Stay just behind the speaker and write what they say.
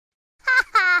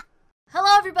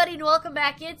everybody, and welcome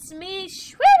back. It's me,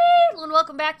 Shweebe, and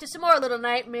welcome back to some more Little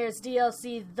Nightmares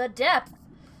DLC, The Depth.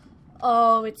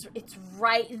 Oh, it's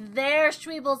right there,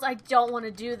 Shweebles. I don't want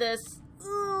to do this.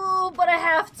 Ooh, but I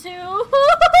have to.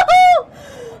 Oh,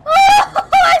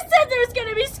 I said there's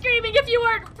gonna be screaming. If you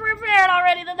weren't prepared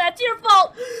already, then that's your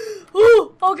fault.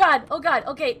 Ooh, oh god, oh god.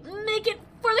 Okay, make it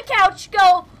for the couch.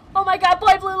 Go. Oh my god,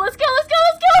 boy blue, let's go, let's go,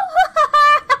 let's go.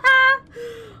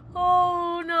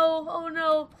 Oh no, oh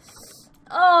no.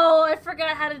 Oh, I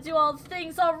forgot how to do all the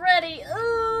things already.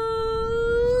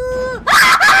 Ooh.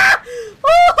 I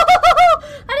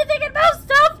didn't think I'd move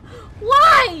stuff.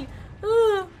 Why?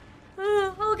 Oh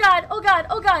god, oh god,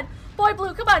 oh god. Boy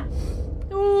blue, come on.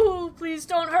 Ooh, please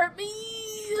don't hurt me.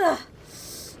 Oh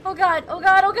god, oh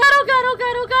god, oh god, oh god, oh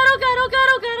god, oh god, oh god, oh god,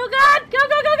 oh god, oh god. Go,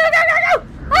 go, go, go, go, go, go.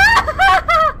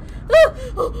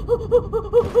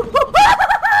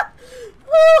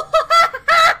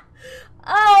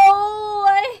 Oh,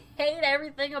 I hate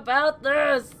everything about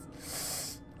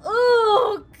this.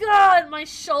 Oh god, my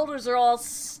shoulders are all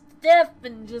stiff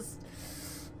and just...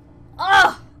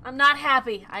 Oh, I'm not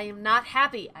happy. I am not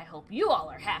happy. I hope you all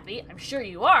are happy. I'm sure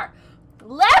you are.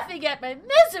 Laughing at my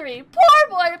misery. Poor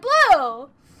boy blue.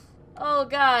 Oh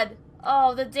god.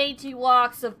 Oh, the dainty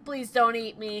walks of please don't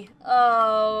eat me.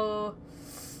 Oh.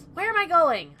 Where am I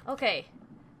going? Okay.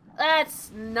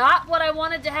 That's not what I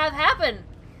wanted to have happen.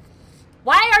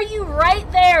 Why are you right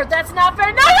there? That's not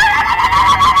fair. No, no, no, no, no, no,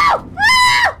 no, no!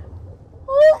 Ah!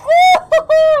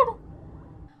 Oh,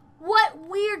 what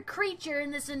weird creature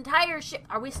in this entire ship?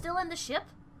 Are we still in the ship?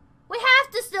 We have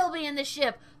to still be in the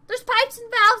ship. There's pipes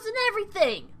and valves and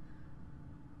everything.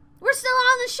 We're still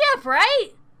on the ship,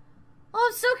 right?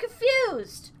 Oh, I'm so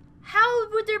confused.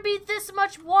 How would there be this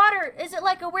much water? Is it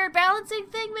like a weird balancing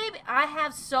thing, maybe? I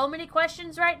have so many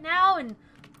questions right now and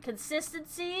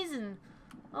consistencies and...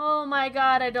 Oh my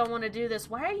god, I don't want to do this.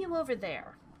 Why are you over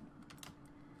there?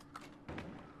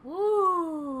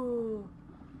 Ooh.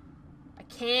 I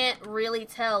can't really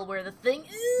tell where the thing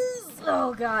is.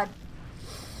 Oh god.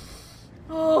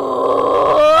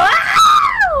 Oh,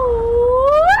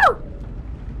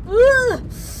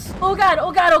 oh god,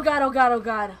 oh god, oh god, oh god, oh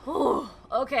god. Oh,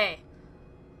 okay.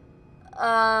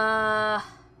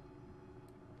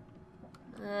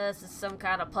 This is some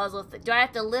kind of puzzle thing. Do I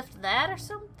have to lift that or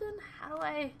something? How do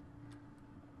I...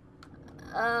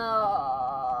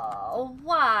 Oh,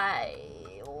 why?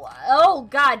 Oh,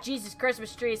 God, Jesus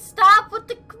Christmas trees. Stop with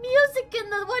the music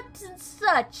and the what's and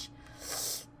such.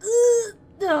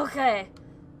 Okay.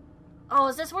 Oh,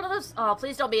 is this one of those... Oh,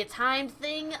 please don't be a timed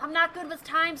thing. I'm not good with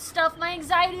timed stuff. My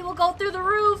anxiety will go through the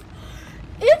roof.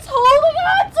 It's holding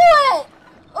on to it.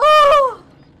 Oh!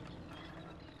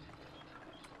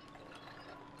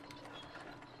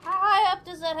 How high up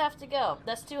does that have to go?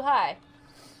 That's too high.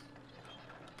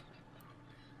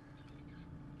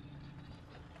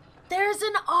 There's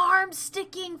an arm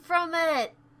sticking from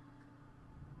it.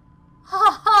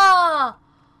 Ha ha!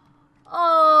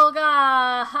 Oh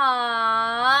god!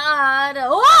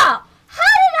 Oh!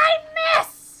 How did I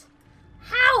miss?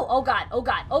 How? Oh god! Oh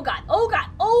god! Oh god! Oh god!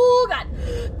 Oh god!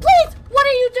 Please! What are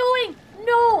you doing?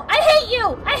 No! I hate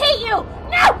you! I hate you!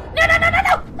 No! No! No! No! No!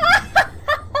 No!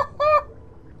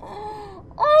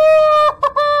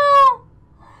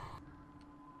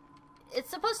 It's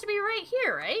supposed to be right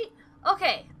here, right?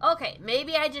 Okay, okay.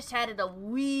 Maybe I just had it a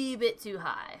wee bit too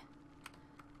high.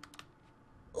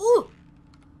 Ooh!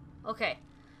 Okay.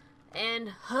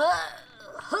 And,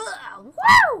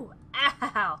 woo!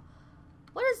 Ow!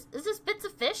 What is this bits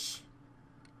of fish?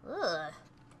 Ugh.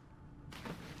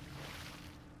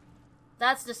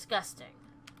 That's disgusting.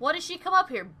 What does she come up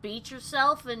here? Beat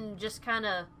herself and just kind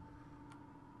of...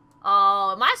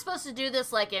 Oh, am I supposed to do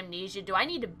this like Amnesia? Do I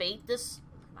need to bait this?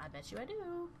 I bet you I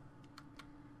do.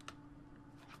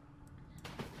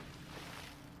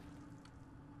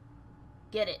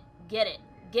 Get it. Get it.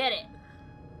 Get it.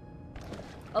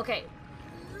 Okay.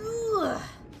 Ugh.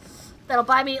 That'll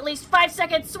buy me at least 5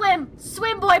 seconds. Swim.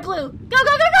 Swim, boy blue. Go, go,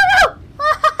 go, go, go!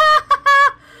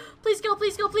 Please go,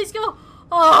 please go, please go.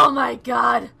 Oh, my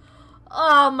God.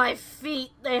 Oh, my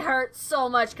feet. They hurt so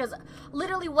much because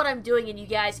literally what I'm doing and you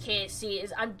guys can't see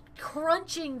is I'm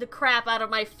crunching the crap out of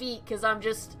my feet because I'm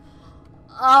just...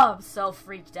 Oh, I'm so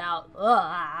freaked out.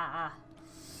 Ugh.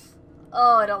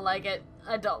 Oh, I don't like it.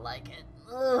 I don't like it.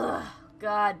 Ugh,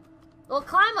 God. Well,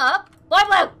 climb up. Boy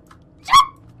blue!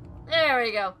 There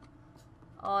we go.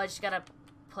 Oh, I just gotta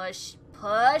push,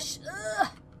 push. Ugh.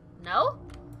 No?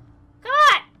 Come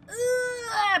on!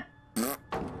 Ugh.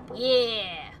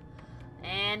 Yeah.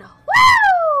 And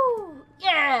woo!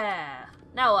 Yeah!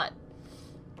 Now what?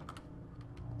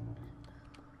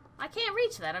 I can't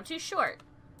reach that. I'm too short.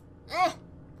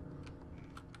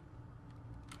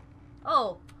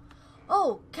 Oh.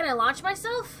 Oh, can I launch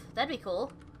myself? That'd be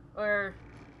cool. Or...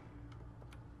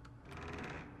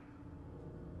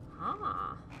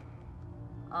 Huh.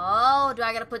 Oh, do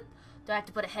I have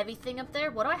to put a heavy thing up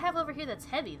there? What do I have over here that's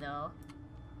heavy, though?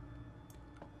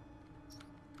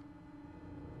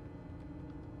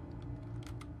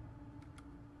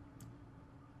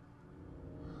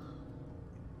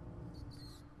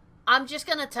 I'm just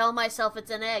gonna tell myself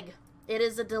it's an egg. It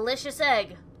is a delicious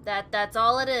egg. That's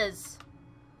all it is.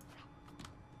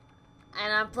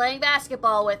 And I'm playing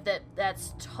basketball with it.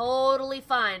 That's totally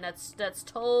fine. That's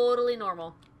totally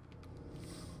normal.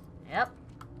 Yep.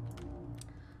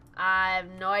 I have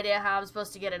no idea how I'm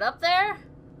supposed to get it up there.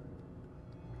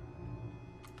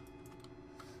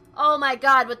 Oh my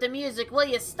god, with the music, will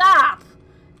you stop?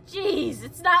 Jeez,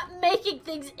 it's not making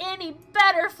things any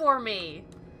better for me.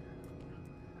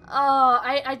 Oh,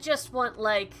 I just want,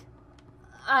 like,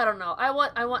 I don't know. I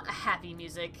want happy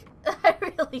music. I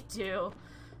really do.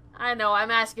 I know,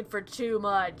 I'm asking for too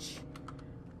much.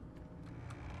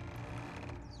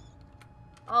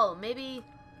 Oh, maybe...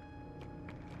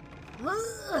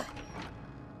 Ugh.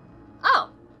 Oh.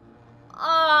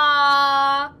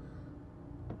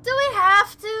 Do we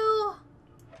have to?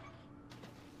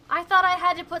 I thought I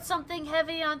had to put something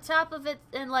heavy on top of it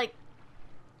and, like,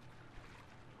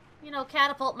 you know,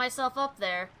 catapult myself up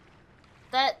there.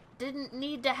 That didn't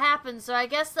need to happen, so I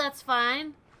guess that's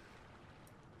fine.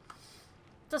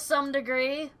 To some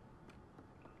degree.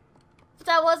 But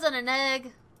that wasn't an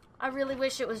egg. I really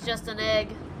wish it was just an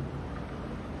egg.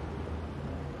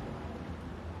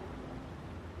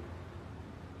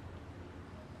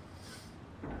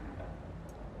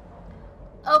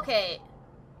 Okay.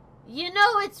 You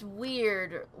know it's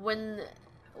weird when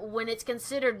it's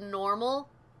considered normal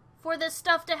for this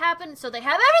stuff to happen, so they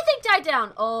have everything tied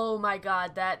down. Oh my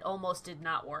god, that almost did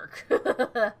not work.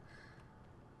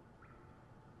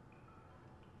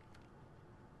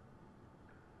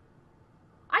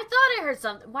 I thought I heard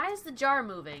something. Why is the jar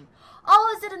moving?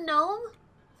 Oh, is it a gnome?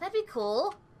 That'd be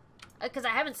cool. Because I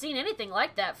haven't seen anything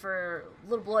like that for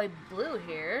Little Boy Blue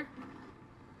here.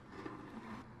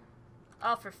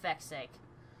 Oh, for feck's sake.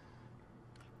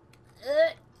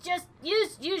 Just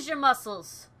use your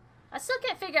muscles. I still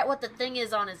can't figure out what the thing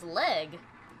is on his leg.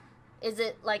 Is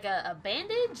it like a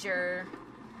bandage, or...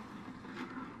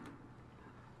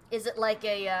 is it like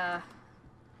a,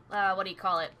 what do you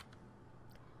call it?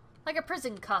 Like a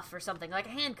prison cuff or something, like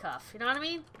a handcuff, you know what I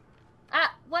mean?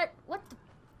 Ah, what the...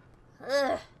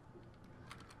 Ugh.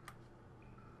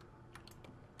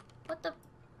 What the...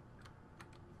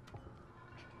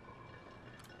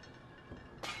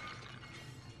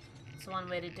 That's one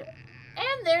way to do it.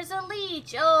 And there's a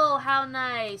leech! Oh, how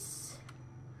nice.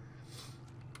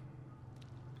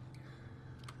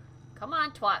 Come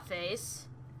on, twat face.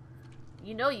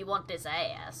 You know you want this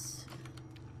ass.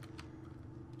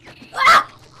 Ah!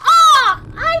 Ah!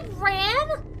 I ran?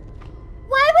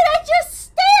 Why would I just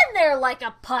stand there like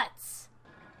a putz?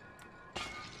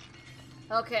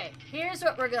 Okay, here's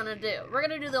what we're gonna do. We're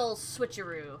gonna do the old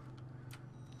switcheroo.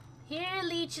 Here,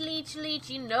 leech, leech, leech,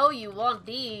 you know you want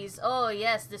these. Oh,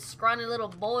 yes, this scrawny little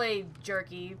boy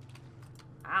jerky.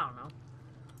 I don't know.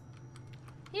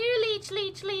 Here, leech,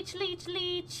 leech, leech, leech,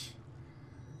 leech.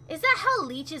 Is that how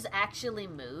leeches actually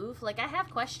move? Like, I have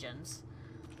questions.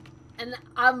 And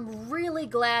I'm really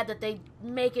glad that they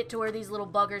make it to where these little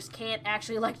buggers can't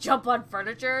actually, like, jump on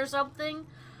furniture or something.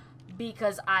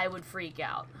 Because I would freak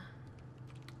out.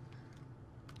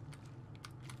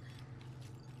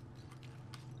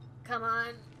 Come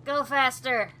on, go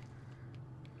faster.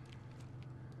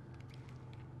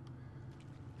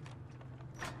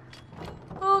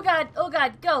 Oh god,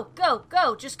 go, go,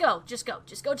 go, just go, just go,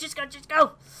 just go, just go, just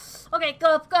go. Okay,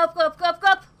 go up, go up, go up, go up, go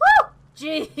up. Woo!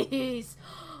 Jeez.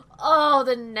 Oh,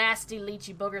 the nasty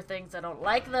leechy booger things, I don't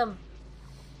like them.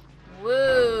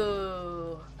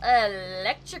 Woo.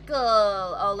 Electrical.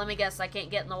 Oh, let me guess, I can't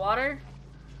get in the water?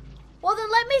 Well,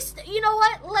 then let me, you know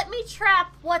what? Let me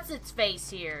trap what's-its-face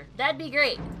here. That'd be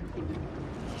great.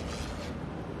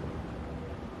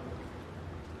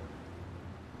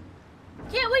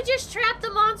 Can't we just trap the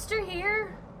monster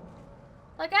here?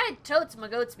 Like, I'd totes my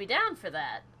goats be down for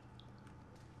that.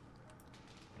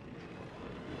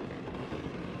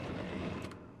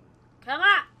 Come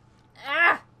on!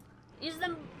 Ah! Use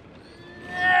them...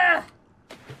 Ah!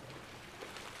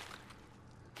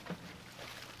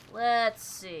 Let's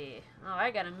see. Oh,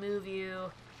 I gotta move you.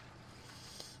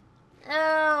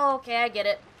 Oh, okay, I get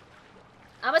it.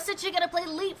 I'm essentially gonna play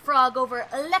leapfrog over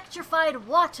electrified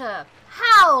water.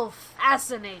 How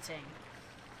fascinating.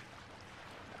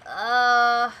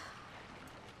 I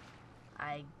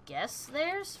guess guess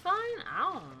there's fine.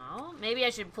 I don't know. Maybe I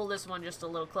should pull this one just a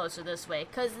little closer this way.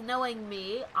 Because knowing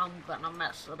me, I'm gonna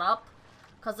mess it up.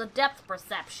 Because of depth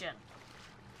perception.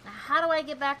 Now, how do I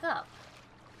get back up?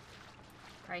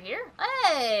 Right here?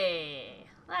 Hey!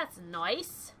 That's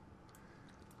nice.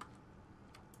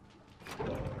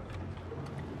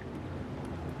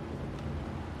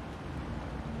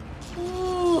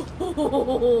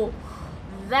 Ooh,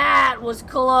 that was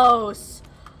close.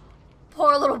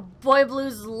 Poor little boy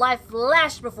Blue's life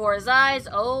flashed before his eyes.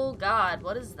 Oh god,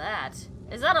 what is that?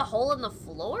 Is that a hole in the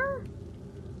floor?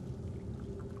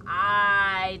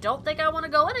 I don't think I want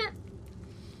to go in it.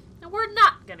 And we're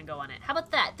not gonna go in it. How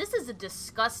about that? This is a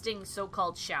disgusting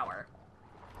so-called shower.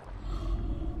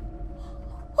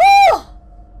 Woo!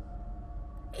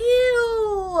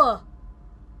 Ew!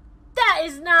 That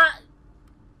is not...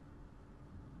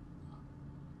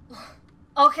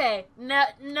 Okay, no,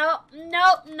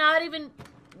 not even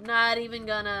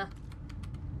gonna.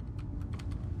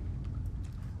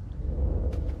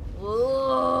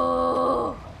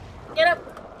 Ooh. Get up.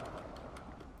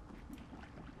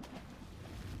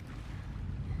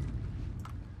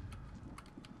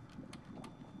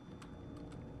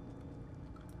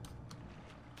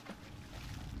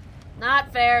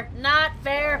 Not fair,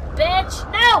 bitch.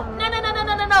 No.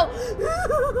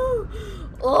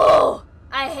 Oh.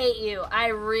 I hate you. I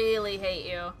really hate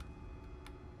you.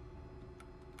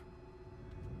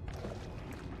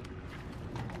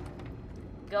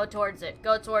 Go towards it.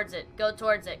 Go towards it. Go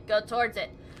towards it. Go towards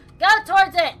it. Go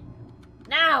towards it!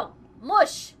 Now!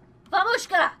 Mush!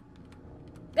 Vamushka!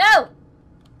 Go!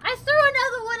 I threw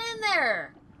another one in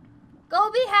there!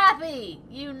 Go be happy,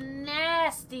 you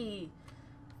nasty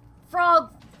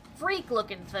frog freak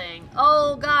looking thing.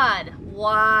 Oh god.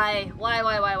 Why? Why?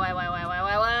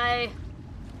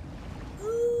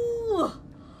 Ooh.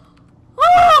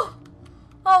 Oh!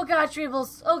 Oh god,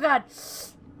 Treebles. Oh god.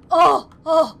 Oh.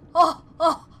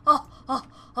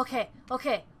 Okay.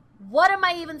 What am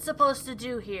I even supposed to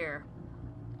do here?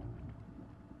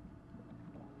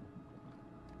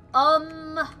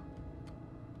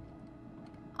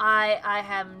 I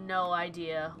have no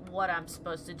idea what I'm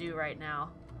supposed to do right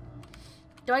now.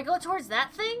 Do I go towards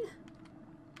that thing?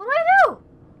 What do I do?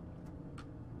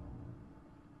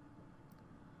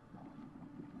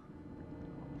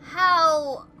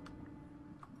 How?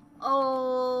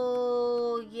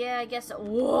 Oh, yeah, I guess.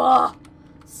 Whoa!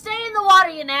 Stay in the water,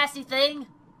 you nasty thing!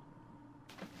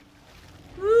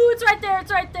 Ooh, it's right there,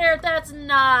 That's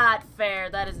not fair.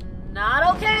 That is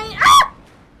not okay. Ah!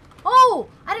 Oh,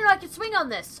 I didn't know I could swing on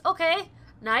this. Okay,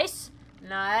 nice.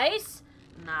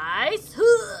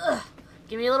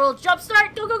 Give me a little jump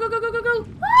start. Go.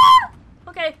 Ah!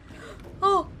 Okay.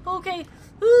 Oh, okay.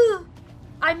 Ooh.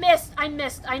 I missed.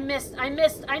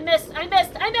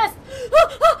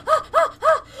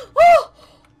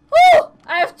 Oh,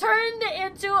 I have turned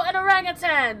into an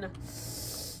orangutan.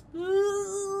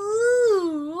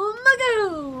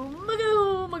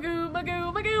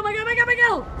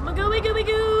 Magoo,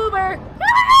 goober.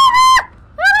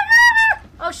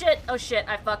 Oh shit,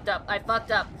 I fucked up.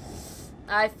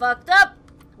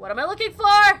 What am I looking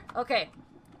for? Okay.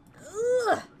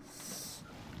 Ugh.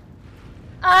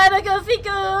 I'm a goofy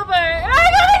goober.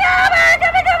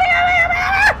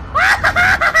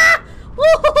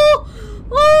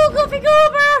 Woo, goofy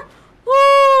goober.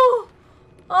 Woo.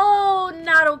 Oh,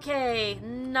 not okay.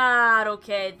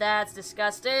 That's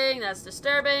disgusting. That's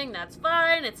disturbing. That's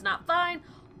fine. It's not fine.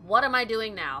 What am I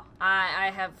doing now? I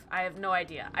have no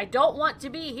idea. I don't want to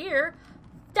be here.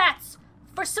 That's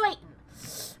for certain.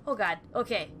 Oh god.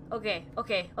 Okay. Oh god.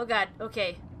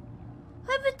 Okay.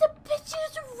 But the bitch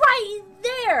is right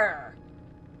there.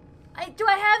 Do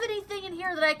I have anything in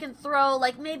here that I can throw?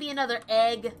 Like maybe another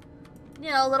egg? You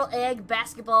know, a little egg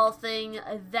basketball thing.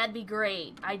 That'd be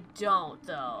great. I don't,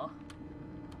 though.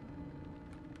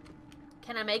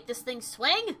 Can I make this thing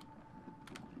swing?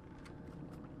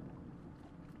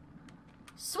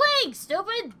 Swing,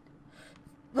 stupid!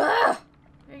 Ugh,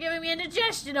 you're giving me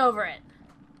indigestion over it.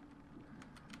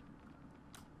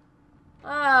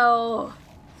 Oh.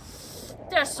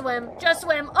 Just swim.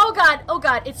 Oh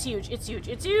god, it's huge.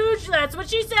 That's what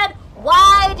she said.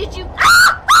 Why did you...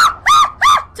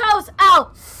 Toes!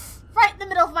 Ow! Right in the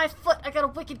middle of my foot. I got a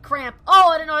wicked cramp.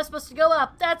 Oh, I didn't know I was supposed to go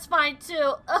up. That's fine,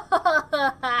 too.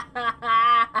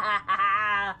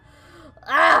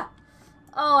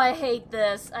 Oh, I hate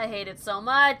this. I hate it so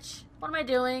much. What am I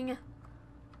doing?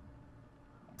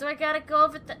 Do I gotta go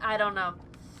over I don't know.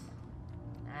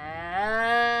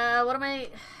 What am I...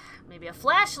 Maybe a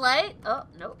flashlight. Oh,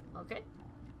 no. Okay.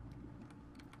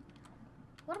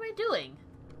 What am I doing?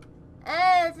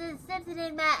 There's something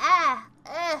in my eye.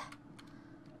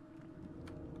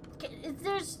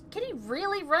 Can he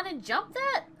really run and jump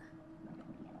that?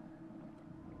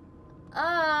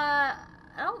 I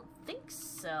don't think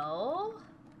so.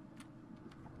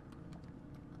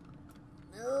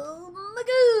 Oh,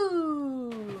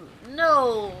 Magoo!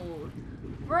 No!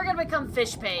 We're gonna become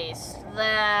fish paste.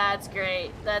 That's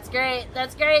great. That's great.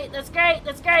 That's great. That's great.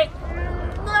 That's great.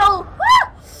 No!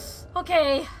 Ah!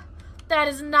 Okay. That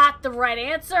is not the right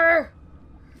answer.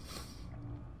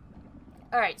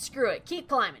 Alright, screw it. Keep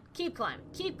climbing. Keep climbing.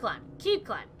 Keep climbing. Keep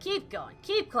climbing. Keep going.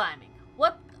 Keep climbing.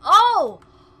 What? Oh!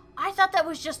 I thought that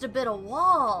was just a bit of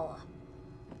wall.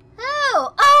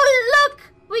 Oh! Oh,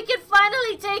 look! We can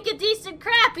finally take a decent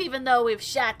crap even though we've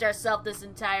shat ourselves this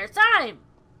entire time.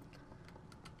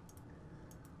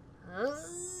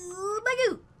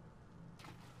 Magoo!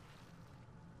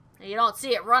 You don't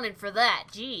see it running for that.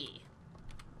 Gee.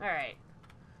 Alright.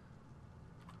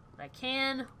 I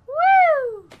can.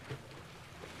 Woo!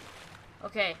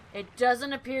 Okay, it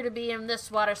doesn't appear to be in this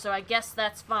water, so I guess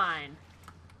that's fine.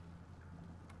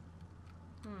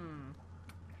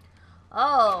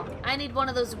 Oh, I need one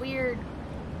of those weird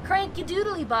cranky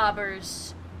doodly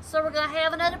bobbers. So we're gonna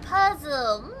have another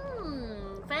puzzle.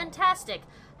 Fantastic.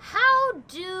 How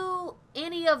do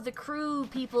any of the crew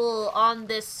people on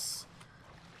this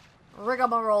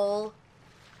rigmarole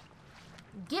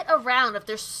get around if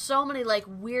there's so many, like,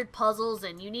 weird puzzles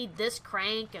and you need this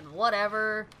crank and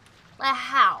whatever? Like,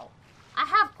 how? I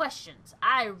have questions.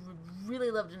 I would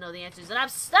really love to know the answers, and I'm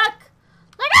stuck!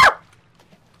 Let go!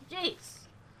 Jeez.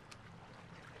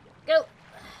 Go.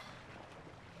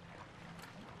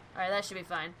 Alright, that should be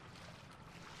fine.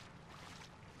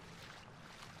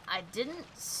 I didn't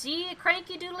see a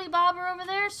cranky doodly bobber over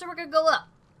there, so we're gonna go up.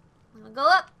 I'm gonna go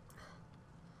up.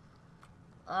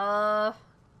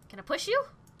 Can I push you?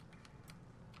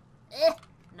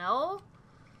 No.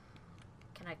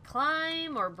 Can I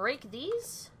climb or break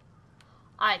these?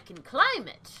 I can climb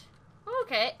it.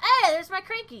 Okay. Hey, there's my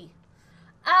cranky.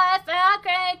 I found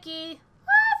cranky.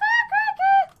 I found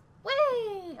cranky.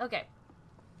 Whee! Okay.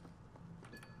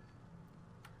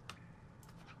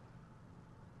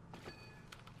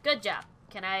 Good job.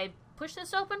 Can I push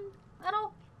this open at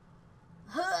all?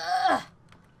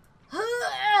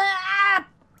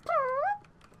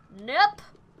 Nope.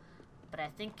 But I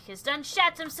think he's done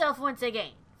shat himself once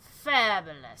again.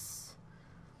 Fabulous.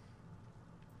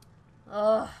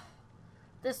 Ugh.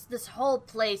 This whole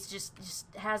place just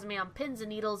has me on pins and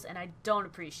needles, and I don't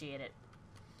appreciate it.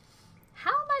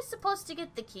 How am I supposed to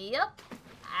get the key up?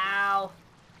 Ow.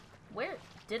 Where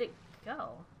did it go?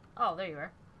 Oh, there you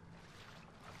are.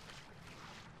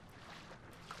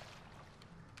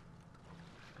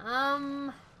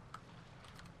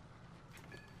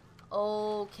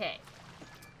 Okay.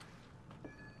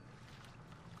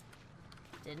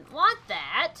 Didn't want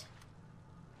that.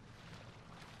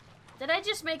 Did I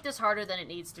just make this harder than it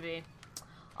needs to be?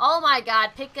 Oh my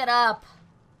god, pick it up.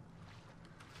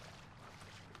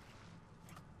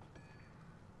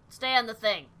 Stay on the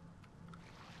thing.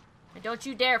 And don't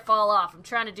you dare fall off. I'm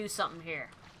trying to do something here.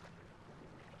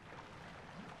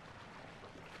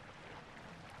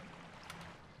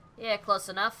 Yeah, close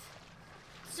enough.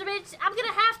 So I'm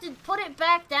gonna have to put it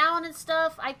back down and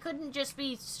stuff. I couldn't just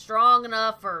be strong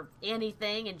enough or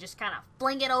anything and just kind of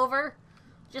fling it over.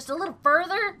 Just a little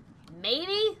further,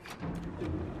 maybe?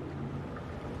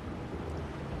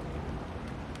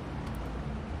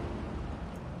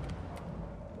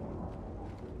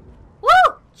 Woo!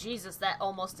 Jesus, that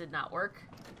almost did not work.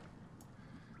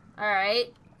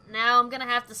 Alright, now I'm gonna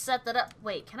have to set that up.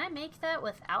 Wait, can I make that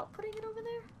without putting it over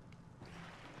there?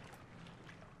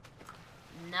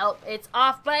 Nope, it's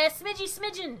off by a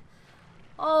smidgen.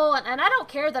 Oh, and I don't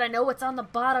care that I know what's on the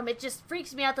bottom. It just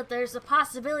freaks me out that there's a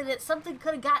possibility that something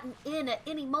could have gotten in at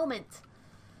any moment.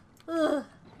 Ugh.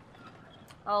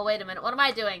 Oh, wait a minute. What am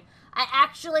I doing? I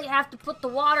actually have to put the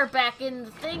water back in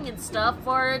the thing and stuff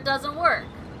or it doesn't work.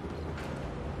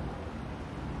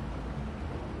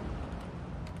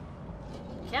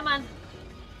 Come on.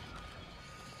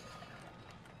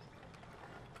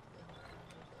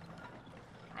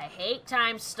 I hate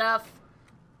time stuff.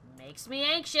 Makes me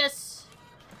anxious.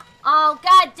 Oh,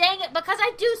 god dang it, because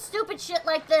I do stupid shit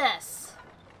like this.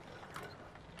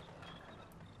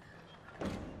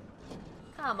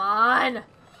 Come on.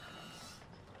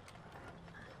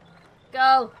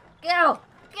 Go. Go.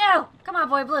 Go. Come on,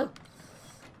 boy blue.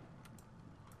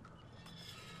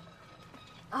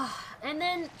 And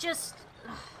then just...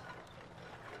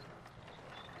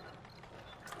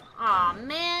 Aw,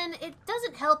 man. It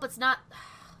doesn't help it's not...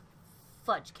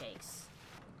 Fudge cakes.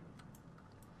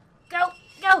 Go!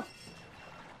 Go!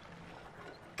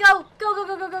 Go! Go, go,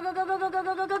 go, go, go, go, go, go, go, go,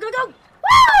 go, go, go, go, go! Woo!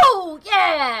 Woo!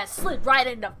 Yeah! Slid right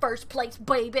into first place,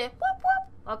 baby. Whoop, whoop.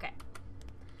 Okay.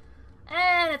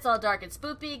 And it's all dark and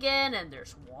spoopy again, and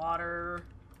there's water.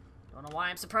 Don't know why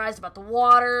I'm surprised about the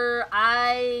water.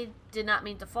 I did not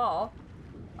mean to fall.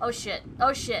 Oh shit.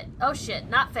 Oh shit. Oh shit.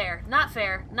 Not fair. Not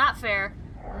fair. Not fair.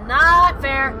 Not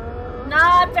fair.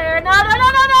 Not fair. No, no,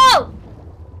 no, no, no!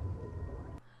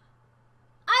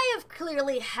 I have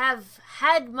clearly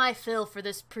had my fill for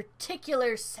this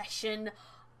particular session.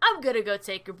 I'm gonna go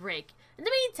take a break. In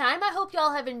the meantime, I hope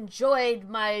y'all have enjoyed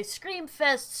my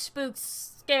Screamfest,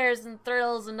 spooks, scares, and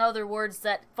thrills, and other words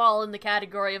that fall in the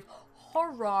category of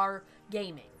horror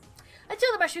gaming.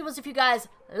 Until then, my Shweebles, if you guys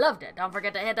loved it, don't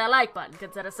forget to hit that like button,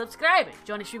 consider subscribing,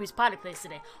 joining Shweebe's podcast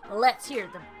today. Let's hear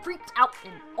the freaked out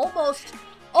and almost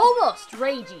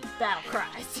ragey battle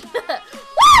cries.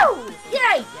 Woo!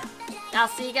 Yay! I'll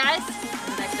see you guys in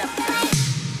the next episode.